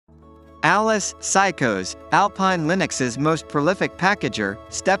Alice Psykose, Alpine Linux's most prolific packager,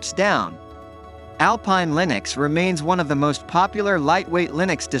 steps down. Alpine Linux remains one of the most popular lightweight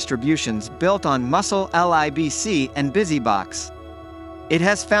Linux distributions built on Muscle libc and BusyBox. It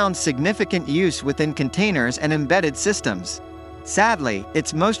has found significant use within containers and embedded systems. Sadly,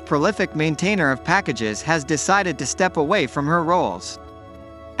 its most prolific maintainer of packages has decided to step away from her roles.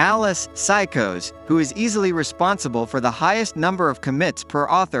 Alice Psykose, who is easily responsible for the highest number of commits per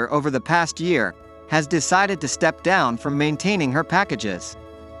author over the past year, has decided to step down from maintaining her packages.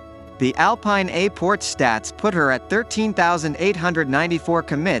 The Alpine A port stats put her at 13,894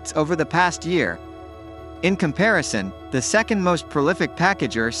 commits over the past year. In comparison, the second most prolific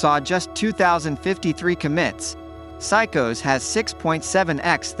packager saw just 2,053 commits. Psykose has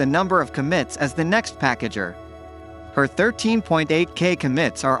 6.7x the number of commits as the next packager. Her 13.8k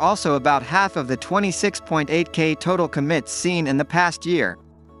commits are also about half of the 26.8k total commits seen in the past year.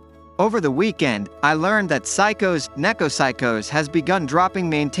 Over the weekend, I learned that Psykose has begun dropping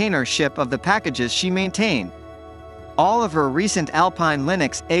maintainership of the packages she maintained. All of her recent Alpine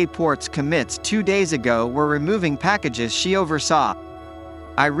Linux A ports commits 2 days ago were removing packages she oversaw.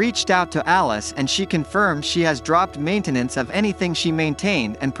 I reached out to Alice and she confirmed she has dropped maintenance of anything she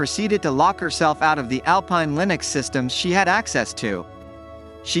maintained and proceeded to lock herself out of the Alpine Linux systems she had access to.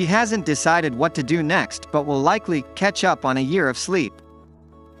 She hasn't decided what to do next but will likely catch up on a year of sleep.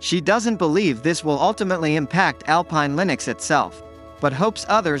 She doesn't believe this will ultimately impact Alpine Linux itself, but hopes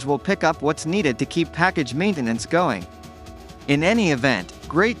others will pick up what's needed to keep package maintenance going. In any event,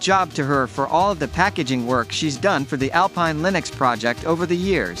 great job to her for all of the packaging work she's done for the Alpine Linux project over the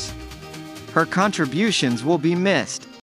years. Her contributions will be missed.